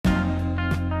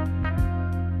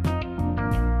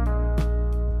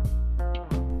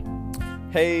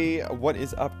Hey, what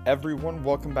is up, everyone?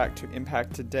 Welcome back to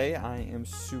Impact Today. I am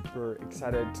super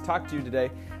excited to talk to you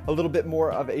today. A little bit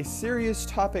more of a serious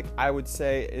topic, I would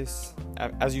say, is,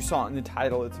 as you saw in the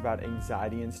title, it's about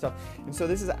anxiety and stuff. And so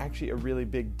this is actually a really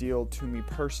big deal to me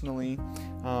personally.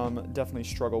 Definitely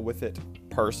struggle with it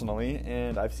personally.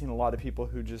 And I've seen a lot of people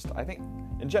who I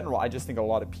just think a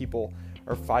lot of people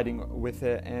are fighting with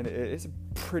it. And it is a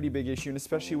pretty big issue, and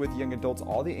especially with young adults,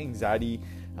 all the anxiety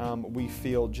we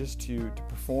feel just to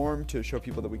perform, to show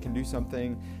people that we can do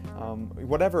something,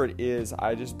 whatever it is.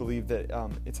 I just believe that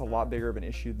it's a lot bigger of an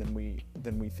issue than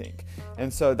we think.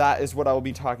 And so that is what I will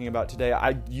be talking about today.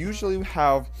 I usually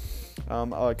have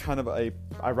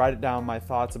I write it down, my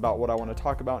thoughts about what I want to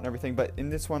talk about and everything, but in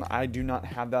this one I do not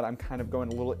have that. I'm kind of going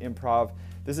a little improv.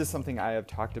 This is something I have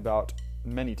talked about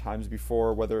many times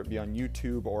before, whether it be on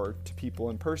YouTube or to people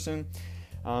in person.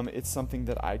 It's something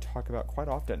that I talk about quite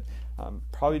often,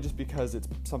 probably just because it's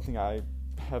something I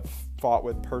have fought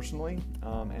with personally.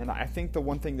 And I think the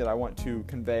one thing that I want to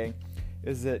convey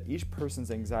is that each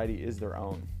person's anxiety is their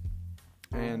own.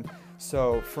 And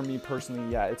so for me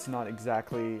personally, it's not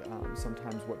exactly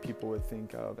sometimes what people would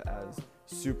think of as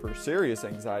super serious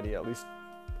anxiety, at least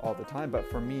all the time. But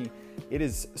for me, it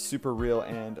is super real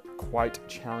and quite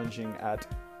challenging at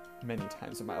many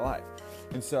times in my life.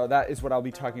 And so that is what I'll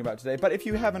be talking about today. But if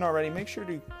you haven't already, make sure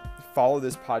to follow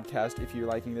this podcast if you're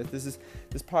liking this.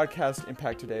 This podcast,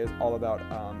 Impact Today, is all about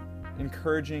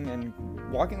encouraging and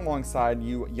walking alongside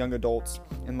you young adults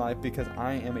in life, because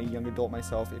I am a young adult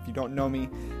myself. If you don't know me,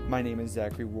 my name is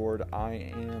Zachary Ward.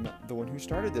 I am the one who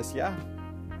started this.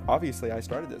 Obviously I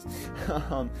started this.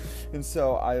 And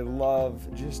so I love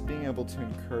just being able to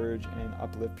encourage and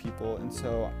uplift people. And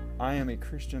so I am a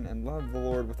Christian and love the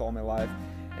Lord with all my life,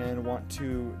 and want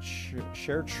to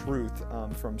share truth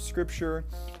from Scripture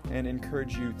and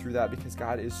encourage you through that, because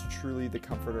God is truly the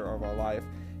comforter of our life.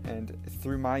 And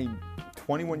through my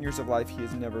 21 years of life, He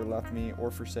has never left me or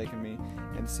forsaken me.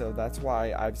 And so that's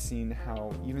why I've seen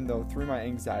how, even though through my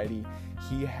anxiety,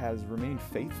 He has remained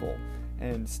faithful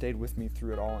and stayed with me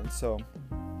through it all. And so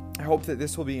I hope that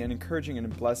this will be an encouraging and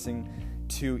a blessing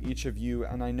to each of you.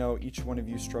 And I know each one of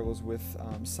you struggles with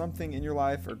something in your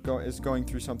life, or is going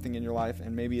through something in your life,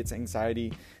 and maybe it's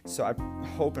anxiety. So I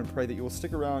hope and pray that you will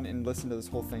stick around and listen to this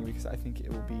whole thing, because I think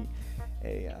it will be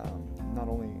not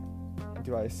only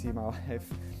do I see my life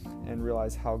and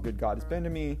realize how good God has been to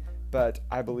me, but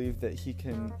I believe that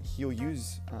He'll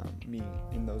use me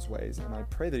in those ways, and I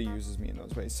pray that He uses me in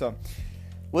those ways. So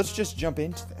let's just jump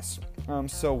into this.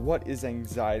 So what is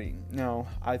anxiety? Now,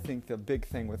 I think the big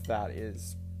thing with that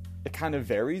is it kind of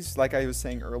varies, like I was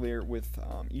saying earlier, with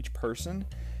each person.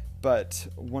 But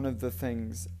one of the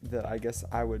things that I guess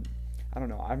I don't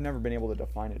know, I've never been able to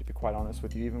define it, to be quite honest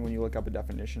with you. Even when you look up a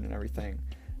definition and everything,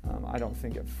 I don't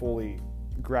think it fully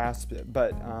grasps it.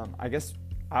 But I guess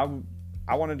I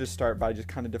wanted to start by just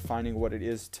kind of defining what it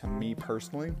is to me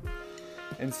personally.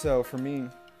 And so for me,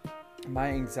 my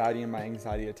anxiety and my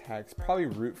anxiety attacks probably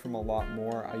root from a lot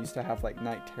more. I used to have like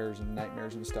night terrors and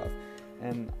nightmares and stuff.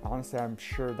 And honestly, I'm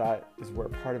sure that is where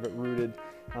part of it rooted.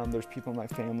 There's people in my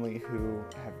family who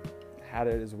have had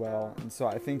it as well. And so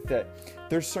I think that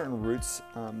there's certain roots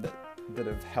that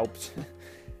have helped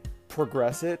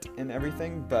progress it and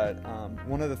everything. But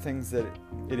one of the things that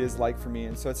it is like for me,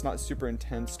 and so it's not super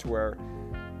intense to where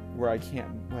I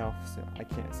can't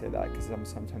say that, because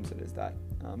sometimes it is that.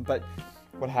 But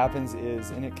what happens is,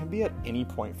 and it can be at any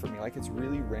point for me, like it's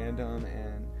really random,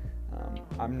 and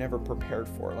I'm never prepared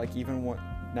for it. Like even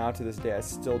now to this day, I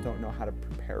still don't know how to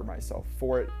prepare myself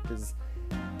for it,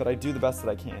 but I do the best that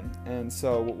I can. And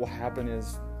so what will happen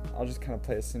is I'll just kind of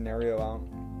play a scenario out.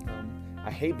 I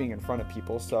hate being in front of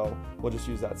people, so we'll just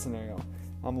use that scenario.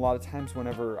 A lot of times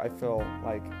whenever I feel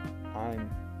like I'm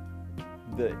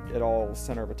the all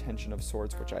center of attention of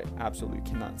sorts, which I absolutely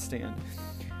cannot stand,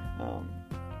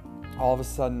 all of a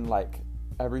sudden, like,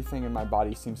 everything in my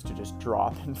body seems to just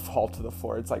drop and fall to the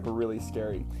floor. It's like really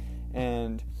scary.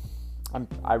 And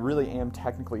I really am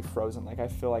technically frozen. Like I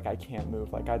feel like I can't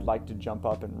move. Like I'd like to jump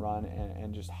up and run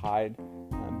and just hide,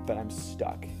 but I'm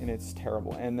stuck, and it's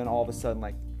terrible. And then all of a sudden,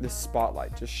 like, this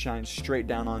spotlight just shines straight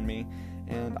down on me,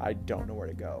 and I don't know where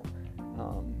to go.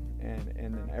 And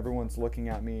then everyone's looking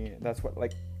at me. That's what,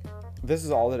 like, this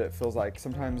is all that it feels like.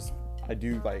 Sometimes I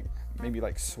do maybe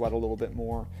sweat a little bit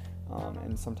more.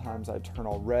 And sometimes I turn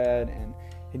all red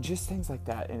and just things like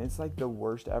that. And it's like the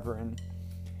worst ever.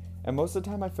 And most of the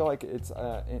time I feel like it's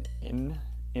an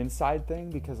inside thing,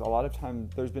 because a lot of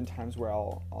times there's been times where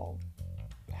I'll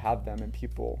have them and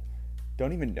people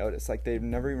don't even notice. Like, they're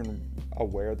never even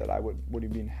aware that I would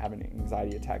even have an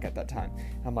anxiety attack at that time.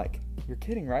 And I'm like, you're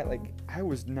kidding, right? Like, I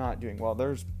was not doing well.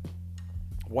 There's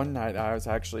one night I was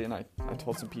actually, and I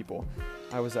told some people,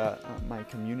 I was at my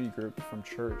community group from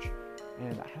church,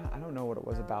 and I don't know what it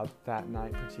was about that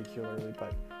night particularly,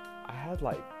 but I had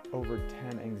like over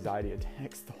 10 anxiety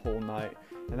attacks the whole night,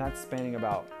 and that's spanning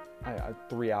about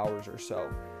 3 hours or so.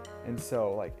 And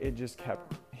so like it just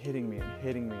kept hitting me and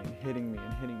hitting me and hitting me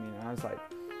and hitting me, and I was like,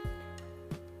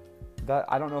 that,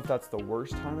 I don't know if that's the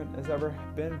worst time it has ever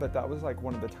been, but that was like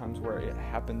one of the times where it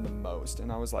happened the most.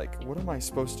 And I was like, what am I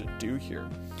supposed to do here?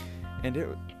 And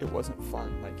it wasn't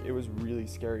fun. Like, it was really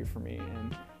scary for me,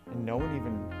 and no one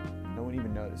even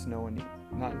noticed.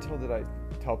 Not until did I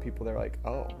tell people, they're like,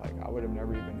 oh, like I would have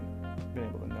never even been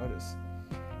able to notice.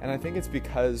 And I think it's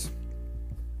because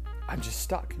I'm just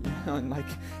stuck, and like,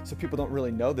 so people don't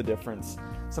really know the difference.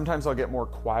 Sometimes I'll get more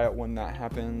quiet when that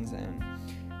happens, and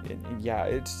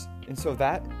so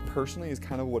that personally is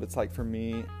kind of what it's like for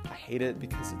me. I hate it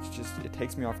because it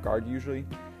takes me off guard usually.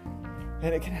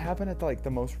 And it can happen at like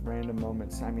the most random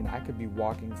moments. I mean, I could be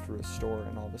walking through a store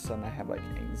and all of a sudden I have like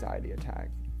an anxiety attack,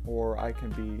 or I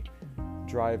can be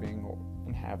driving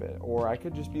and have it, or I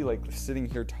could just be like sitting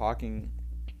here talking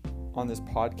on this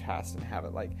podcast and have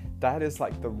it. Like, that is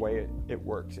like the way it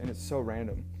works, and it's so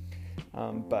random.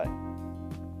 But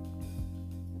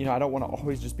I don't want to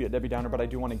always just be a Debbie Downer, but I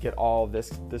do want to get all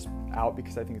this out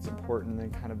because I think it's important, and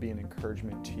then kind of be an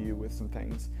encouragement to you with some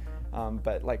things.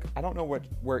 But like, I don't know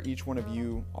where each one of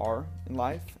you are in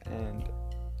life, and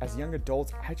as young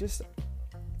adults, I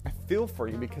feel for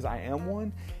you because I am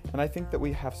one, and I think that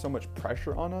we have so much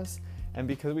pressure on us, and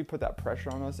because we put that pressure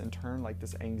on us, in turn, like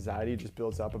this anxiety just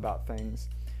builds up about things,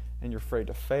 and you're afraid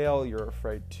to fail, you're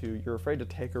afraid to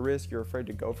take a risk, you're afraid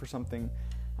to go for something,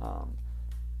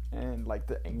 and like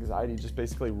the anxiety just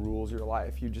basically rules your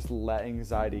life. You just let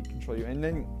anxiety control you, and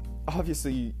then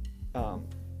obviously,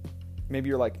 maybe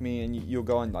you're like me and you'll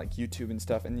go on like YouTube and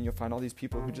stuff, and then you'll find all these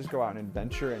people who just go out and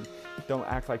adventure and don't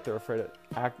act like they're afraid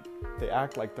they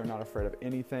act like they're not afraid of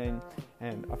anything.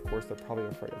 And of course they're probably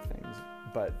afraid of things,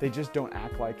 but they just don't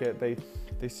act like it.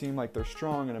 They seem like they're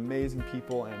strong and amazing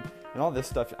people and all this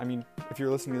stuff. I mean, if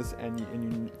you're listening to this and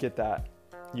you get that,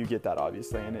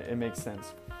 obviously, and it makes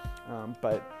sense.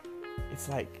 But it's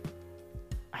like,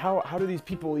 how do these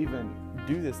people even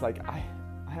do this? Like, I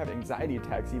have anxiety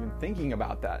attacks even thinking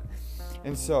about that.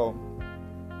 And so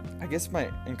I guess my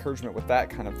encouragement with that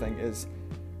kind of thing is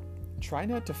try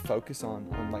not to focus on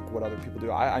like what other people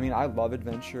do. I mean, I love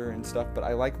adventure and stuff, but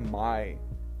I like my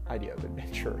idea of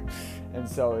adventure. And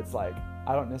so it's like,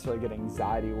 I don't necessarily get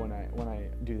anxiety when I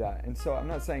do that. And so I'm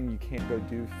not saying you can't go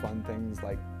do fun things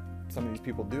like some of these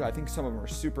people do. I think some of them are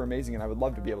super amazing, and I would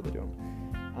love to be able to do them.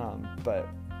 But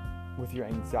with your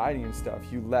anxiety and stuff,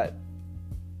 you let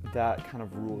that kind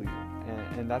of rule you,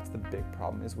 and that's the big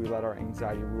problem, is we let our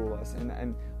anxiety rule us,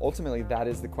 and ultimately that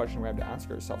is the question we have to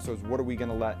ask ourselves. So is, what are we going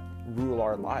to let rule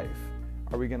our life?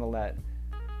 Are we going to let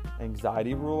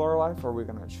anxiety rule our life, or are we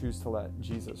going to choose to let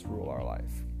Jesus rule our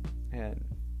life? And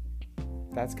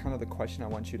that's kind of the question I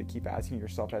want you to keep asking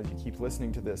yourself as you keep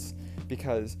listening to this,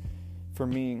 because for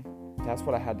me, that's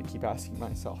what I had to keep asking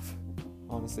myself,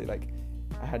 honestly. Like,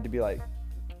 I had to be like,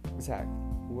 Zach,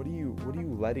 what are you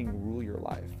letting rule your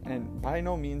life? And by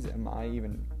no means am I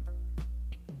even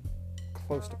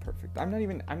close to perfect. I'm not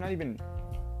even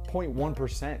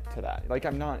 0.1% to that. Like,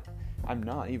 I'm not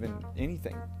even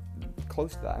anything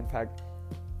close to that. In fact,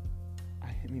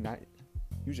 I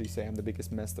usually say I'm the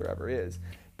biggest mess there ever is,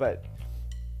 but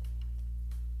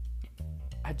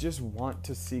I just want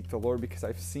to seek the Lord because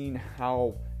I've seen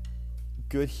how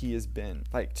good He has been,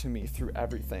 like, to me through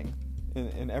everything,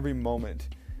 in every moment.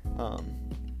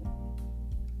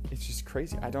 It's just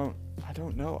crazy. I don't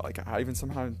know. Like, I even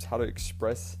sometimes how to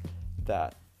express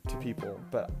that to people,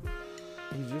 but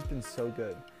He's just been so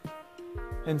good.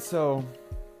 And so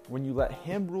when you let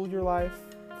Him rule your life,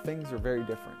 things are very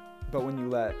different. But when you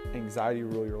let anxiety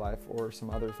rule your life, or some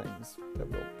other things that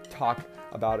we'll talk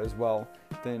about as well,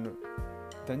 then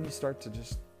you start to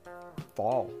just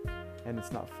fall, and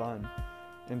it's not fun.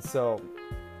 And so,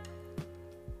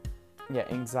 yeah,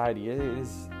 anxiety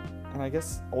is, and I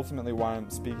guess ultimately why I'm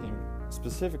speaking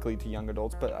specifically to young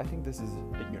adults, but I think this is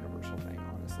a universal thing,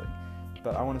 honestly.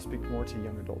 But I want to speak more to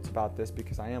young adults about this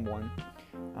because I am one,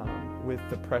 with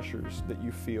the pressures that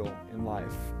you feel in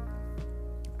life.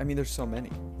 I mean, there's so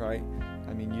many, right?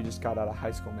 I mean, you just got out of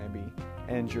high school maybe,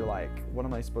 and you're like, what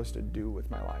am I supposed to do with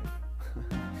my life?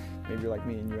 Maybe you're like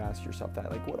me and you ask yourself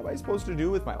that, like, what am I supposed to do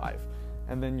with my life?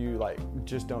 And then you like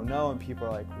just don't know, and people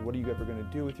are like, what are you ever going to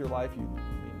do with your life?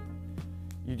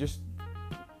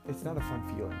 it's not a fun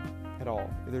feeling at all.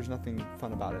 There's nothing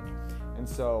fun about it. And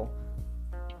so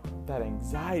that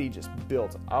anxiety just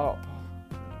builds up,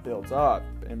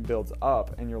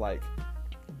 and you're like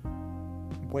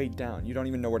weighed down. You don't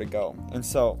even know where to go. And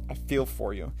so I feel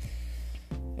for you.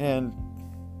 And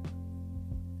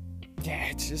yeah,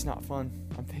 it's just not fun.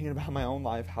 I'm thinking about my own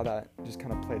life, how that just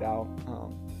kind of played out.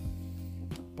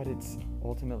 But it's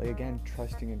ultimately, again,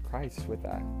 trusting in Christ with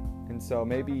that. And so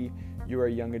maybe you're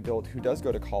a young adult who does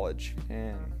go to college,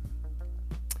 and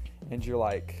you're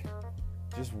like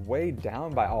just weighed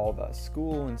down by all the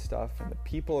school and stuff and the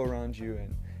people around you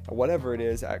and whatever it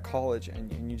is at college,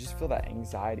 and you just feel that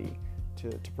anxiety to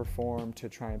perform, to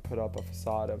try and put up a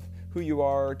facade of who you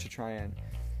are, to try and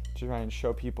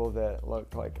show people that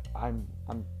look like I'm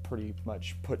pretty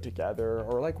much put together,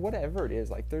 or like whatever it is.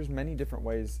 Like there's many different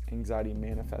ways anxiety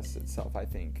manifests itself, I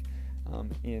think,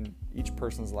 in each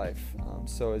person's life.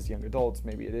 So as young adults,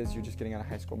 maybe it is you're just getting out of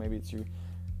high school, maybe it's you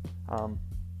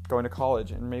going to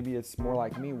college, and maybe it's more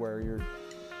like me where you're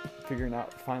figuring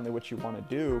out finally what you want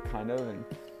to do, kind of, and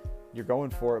you're going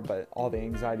for it, but all the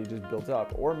anxiety just builds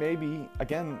up. Or maybe,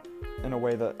 again, in a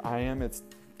way that I am, it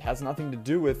has nothing to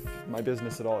do with my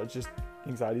business at all. It's just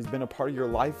anxiety's been a part of your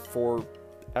life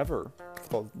forever,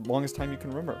 for the longest time you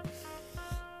can remember.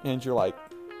 And you're like,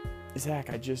 Zach,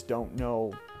 I just don't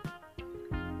know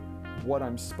what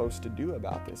I'm supposed to do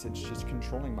about this. It's just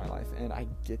controlling my life. And I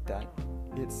get that.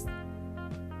 It's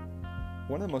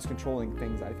one of the most controlling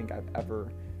things I think I've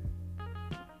ever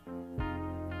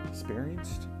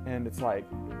experienced. And it's like,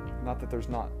 not that there's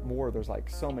not more, there's like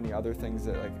so many other things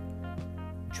that like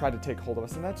try to take hold of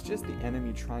us, and that's just the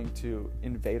enemy trying to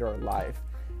invade our life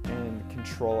and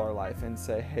control our life and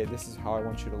say, hey, this is how I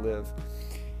want you to live.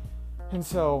 And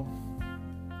so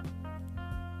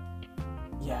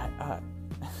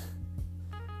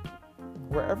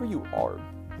wherever you are,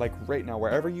 like right now,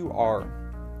 wherever you are,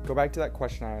 go back to that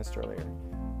question I asked earlier.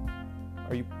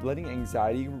 Are you letting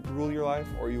anxiety rule your life,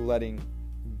 or are you letting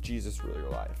Jesus rule your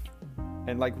life?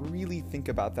 And like really think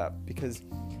about that, because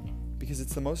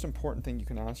it's the most important thing you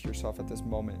can ask yourself at this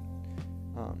moment.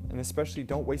 And especially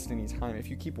don't waste any time. If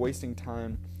you keep wasting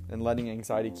time and letting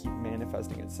anxiety keep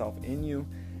manifesting itself in you,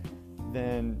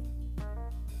 then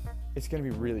it's going to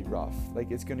be really rough.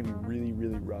 Like it's going to be really,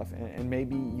 really rough. And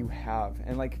maybe you have.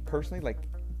 And like personally, like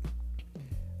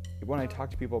when I talk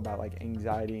to people about like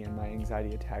anxiety and my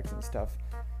anxiety attacks and stuff,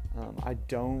 I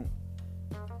don't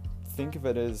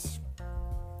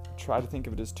try to think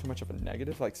of it as too much of a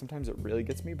negative. Like sometimes it really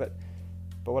gets me, but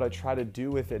what I try to do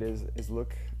with it is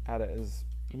look at it as,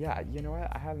 yeah, you know what,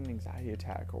 I had an anxiety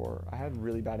attack, or I had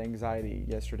really bad anxiety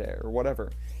yesterday, or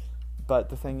whatever. But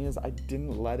the thing is, I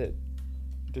didn't let it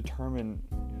determine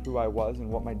who I was and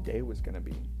what my day was going to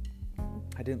be.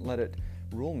 I didn't let it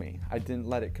rule me. I didn't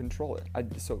let it control it.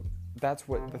 So that's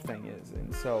what the thing is.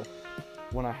 And so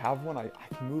when I have one, I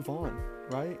can move on,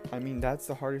 right? I mean, that's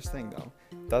the hardest thing, though.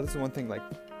 That is the one thing, like,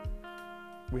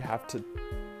 we have to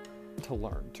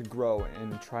learn, to grow,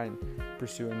 and try and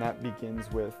pursue, and that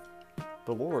begins with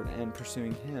the Lord and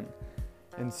pursuing Him.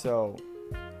 And so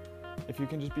if you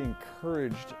can just be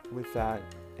encouraged with that,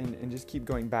 and just keep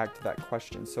going back to that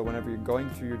question. So whenever you're going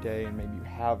through your day and maybe you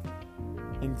have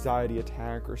anxiety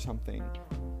attack or something,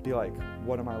 be like,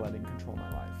 what am I letting control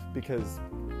my life? Because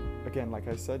again, like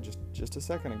I said just a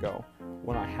second ago,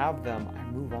 when I have them, I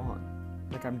move on.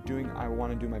 Like I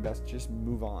want to do my best, just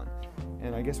move on.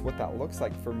 And I guess what that looks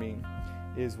like for me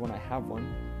is when I have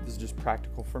one, this is just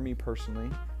practical for me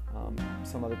personally.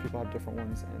 Some other people have different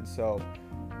ones. And so,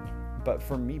 but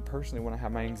for me personally, when I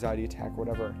have my anxiety attack,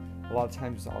 whatever, a lot of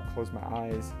times I'll close my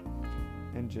eyes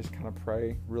and just kind of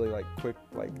pray really like quick,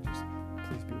 like just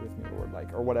please be with me, Lord,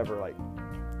 like, or whatever, like,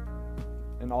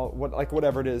 and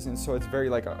whatever it is. And so it's very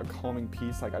like a calming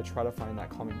peace. Like I try to find that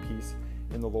calming peace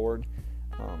in the Lord.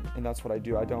 And that's what I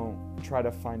do. I don't try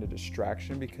to find a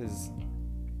distraction because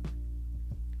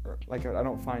like I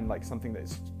don't find like something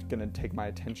that's going to take my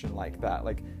attention like that,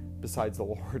 like besides the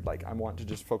Lord. Like I want to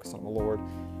just focus on the Lord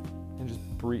and just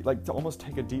breathe, like to almost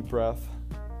take a deep breath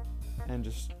and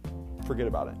just forget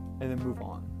about it and then move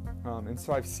on. And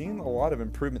so I've seen a lot of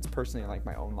improvements personally in like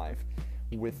my own life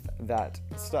with that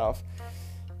stuff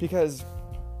because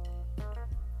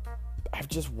I've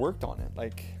just worked on it.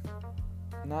 Like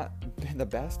not been the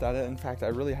best at it. In fact, I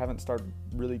really haven't started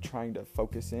really trying to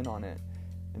focus in on it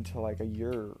until like a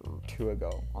year or two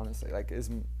ago, honestly. Like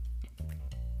is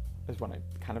when I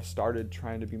kind of started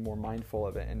trying to be more mindful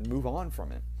of it and move on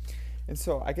from it. And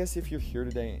so I guess if you're here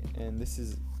today and this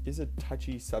is a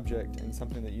touchy subject and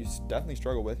something that you definitely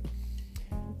struggle with,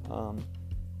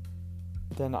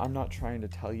 then I'm not trying to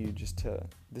tell you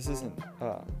this isn't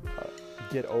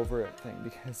get over it thing,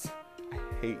 because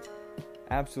I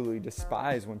absolutely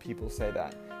despise when people say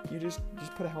that. You just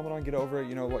put a helmet on, get over it,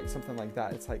 like something like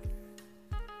that. It's like,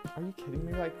 are you kidding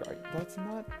me? Like, that's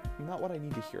not what I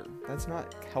need to hear. That's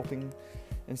not helping.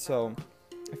 And so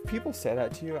if people say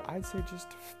that to you, I'd say just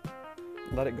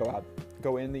let it go out,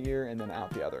 go in the ear and then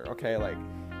out the other. Okay. Like,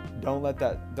 don't let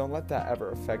that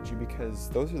ever affect you, because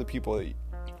those are the people that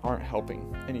aren't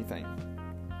helping anything.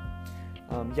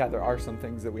 There are some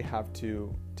things that we have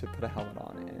to put a helmet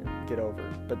on and get over,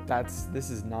 but this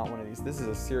is not one of these. This is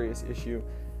a serious issue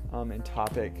and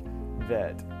topic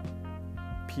that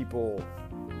people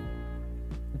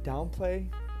downplay,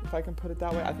 if I can put it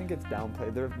that way. I think it's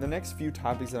downplayed. The next few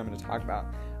topics that I'm going to talk about,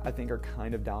 I think, are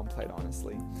kind of downplayed,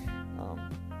 honestly.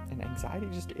 And anxiety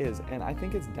just is. And I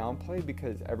think it's downplayed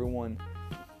because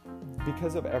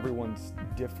of everyone's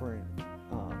different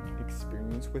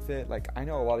experience with it. Like, I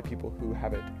know a lot of people who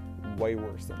have it way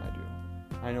worse than I do.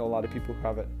 I know a lot of people who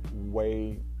have it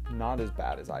way not as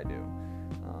bad as I do.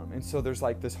 And so there's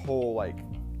like this whole, like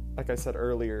I said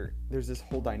earlier, there's this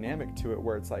whole dynamic to it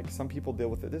where it's like some people deal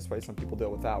with it this way, some people deal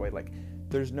with that way. Like,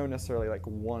 there's no necessarily like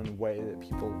one way that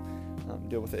people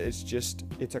deal with it.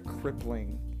 It's a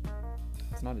crippling,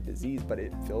 it's not a disease, but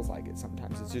it feels like it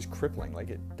sometimes. It's just crippling. Like,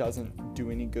 it doesn't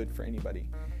do any good for anybody.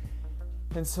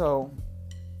 And so,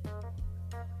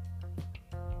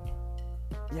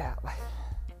 yeah,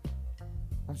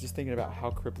 I was just thinking about how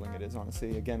crippling it is,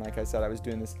 honestly. Again, like I said, I was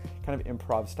doing this kind of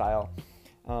improv style,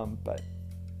 but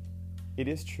it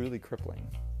is truly crippling.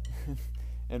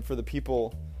 And for the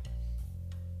people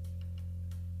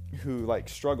who like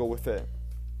struggle with it,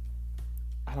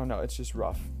 I don't know, it's just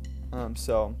rough.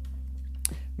 So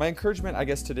my encouragement, I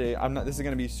guess, today, this is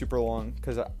going to be super long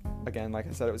because, again, like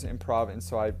I said, it was improv, and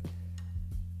so I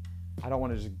don't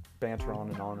want to just banter on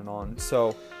and on and on.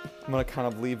 So I'm going to kind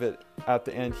of leave it at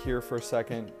the end here for a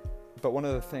second. But one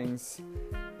of the things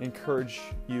I encourage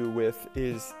you with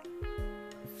is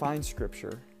find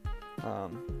scripture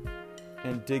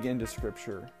and dig into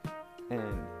scripture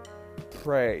and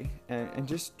pray and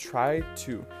just try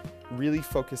to really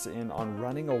focus in on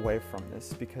running away from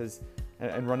this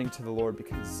and running to the Lord,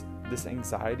 because this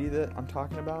anxiety that I'm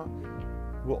talking about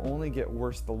will only get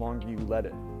worse the longer you let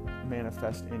it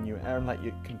manifest in you and let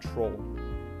you control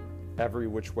every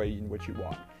which way in which you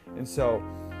walk. And so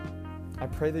I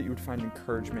pray that you would find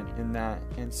encouragement in that.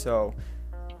 And so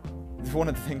one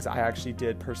of the things I actually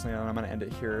did personally, and I'm going to end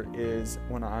it here, is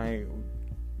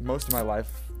most of my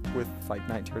life with like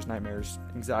night terrors, nightmares,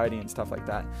 anxiety and stuff like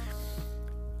that,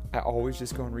 I always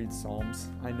just go and read Psalms.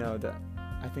 I know that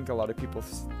I think a lot of people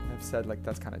have said like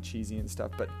that's kind of cheesy and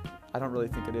stuff, but I don't really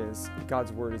think it is.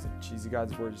 God's word isn't cheesy.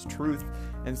 God's word is truth.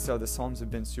 And so the Psalms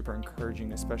have been super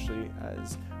encouraging, especially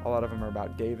as a lot of them are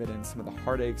about David and some of the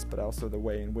heartaches, but also the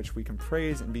way in which we can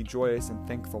praise and be joyous and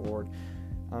thank the Lord.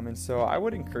 And so I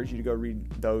would encourage you to go read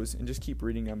those and just keep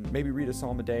reading them. Maybe read a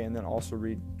psalm a day and then also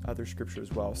read other scripture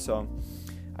as well. So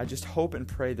I just hope and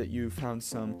pray that you found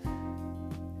some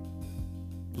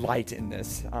light in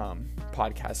this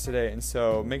podcast today. And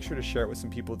so make sure to share it with some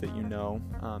people that you know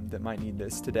that might need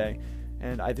this today.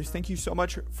 And I just thank you so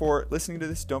much for listening to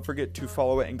this. Don't forget to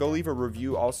follow it and go leave a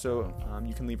review. Also,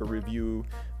 you can leave a review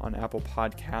on Apple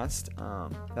Podcast.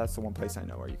 That's the one place I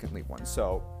know where you can leave one.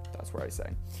 So that's where I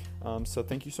say. So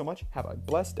thank you so much. Have a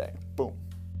blessed day. Boom.